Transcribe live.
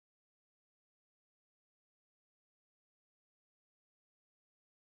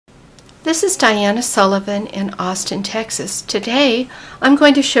This is Diana Sullivan in Austin, Texas. Today I'm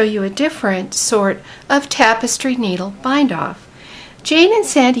going to show you a different sort of tapestry needle bind-off. Jane in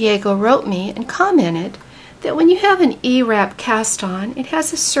San Diego wrote me and commented that when you have an E-wrap cast on, it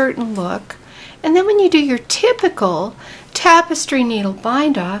has a certain look, and then when you do your typical tapestry needle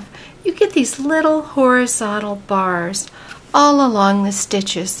bind-off, you get these little horizontal bars all along the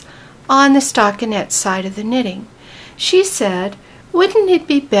stitches on the stockinette side of the knitting. She said, wouldn't it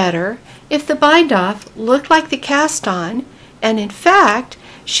be better if the bind-off looked like the cast-on? And in fact,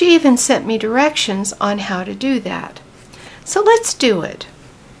 she even sent me directions on how to do that. So let's do it.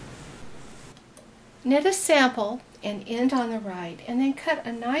 Knit a sample and end on the right, and then cut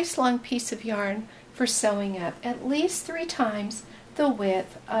a nice long piece of yarn for sewing up, at least 3 times the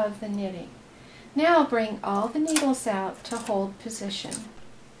width of the knitting. Now bring all the needles out to hold position.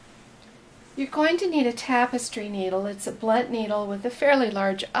 You're going to need a tapestry needle. It's a blunt needle with a fairly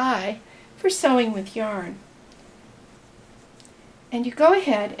large eye for sewing with yarn. And you go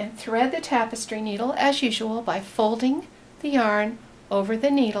ahead and thread the tapestry needle as usual by folding the yarn over the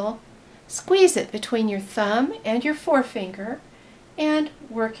needle, squeeze it between your thumb and your forefinger, and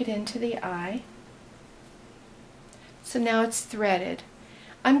work it into the eye. So now it's threaded.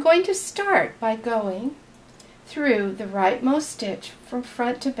 I'm going to start by going through the rightmost stitch from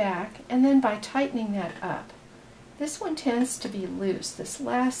front to back, and then by tightening that up. This one tends to be loose, this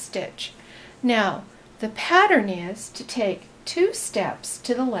last stitch. Now, the pattern is to take 2 steps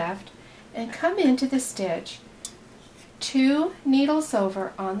to the left and come into the stitch 2 needles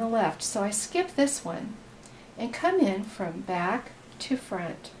over on the left. So I skip this one and come in from back to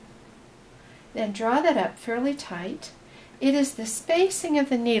front. Then draw that up fairly tight. It is the spacing of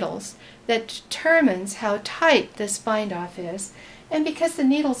the needles that determines how tight this bind-off is, and because the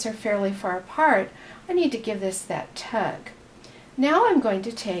needles are fairly far apart, I need to give this that tug. Now I'm going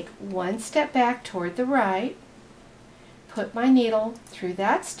to take 1 step back toward the right, put my needle through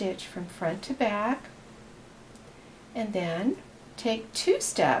that stitch from front to back, and then take 2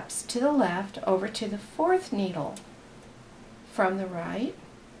 steps to the left over to the 4th needle from the right.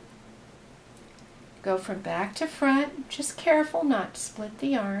 Go from back to front, just careful not to split the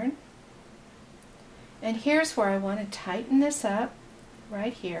yarn. And here's where I want to tighten this up,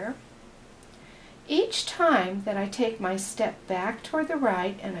 right here. Each time that I take my step back toward the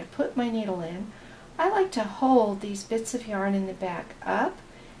right and I put my needle in, I like to hold these bits of yarn in the back up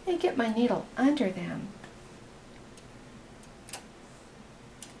and get my needle under them.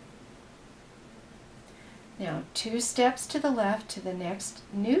 Now 2 steps to the left to the next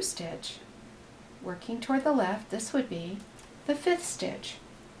new stitch. Working toward the left, this would be the 5th stitch.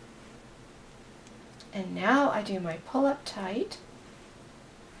 And now I do my pull-up tight.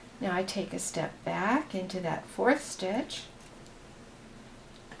 Now I take a step back into that 4th stitch,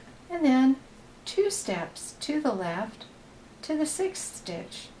 and then 2 steps to the left to the 6th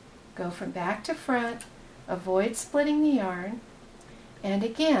stitch. Go from back to front, avoid splitting the yarn, and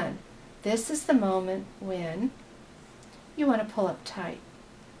again, this is the moment when you want to pull up tight.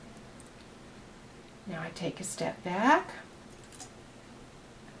 Now I take a step back,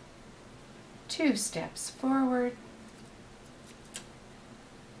 2 steps forward,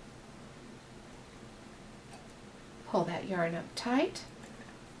 pull that yarn up tight,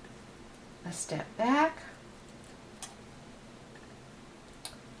 a step back,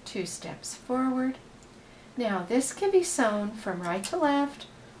 2 steps forward. Now this can be sewn from right to left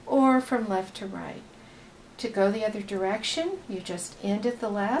or from left to right. To go the other direction, you just end at the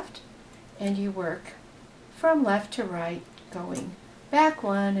left and you work from left to right, going back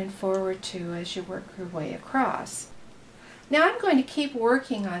 1 and forward 2 as you work your way across. Now I'm going to keep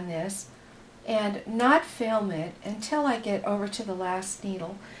working on this and not film it until I get over to the last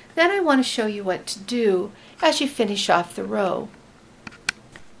needle. Then I want to show you what to do as you finish off the row.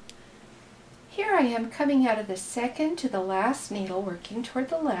 Here I am coming out of the 2nd to the last needle, working toward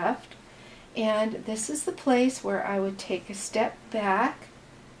the left, and this is the place where I would take a step back.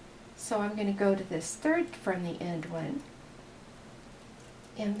 So I'm going to go to this 3rd from the end one,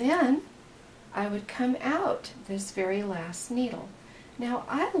 and then I would come out this very last needle. Now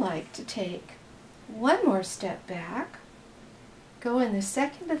I like to take 1 more step back, go in the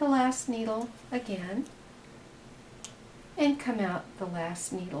 2nd to the last needle again, and come out the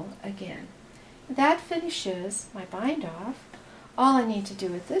last needle again. That finishes my bind-off. All I need to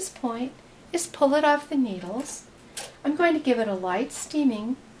do at this point is pull it off the needles. I'm going to give it a light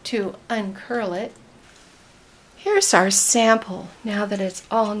steaming to uncurl it. Here's our sample now that it's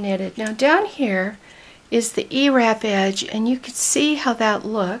all knitted. Now down here is the E-wrap edge, and you can see how that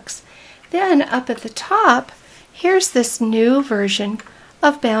looks. Then up at the top, here's this new version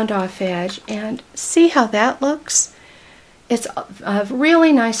of bound off edge, and see how that looks? It's a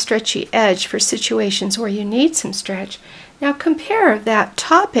really nice stretchy edge for situations where you need some stretch. Now compare that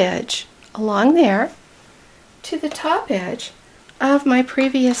top edge along there to the top edge of my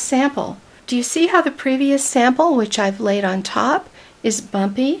previous sample. Do you see how the previous sample, which I've laid on top, is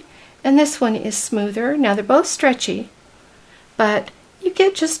bumpy, and this one is smoother? Now they're both stretchy, but you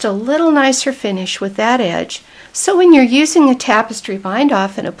get just a little nicer finish with that edge. So when you're using a tapestry bind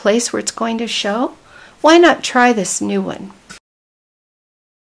off in a place where it's going to show, why not try this new one?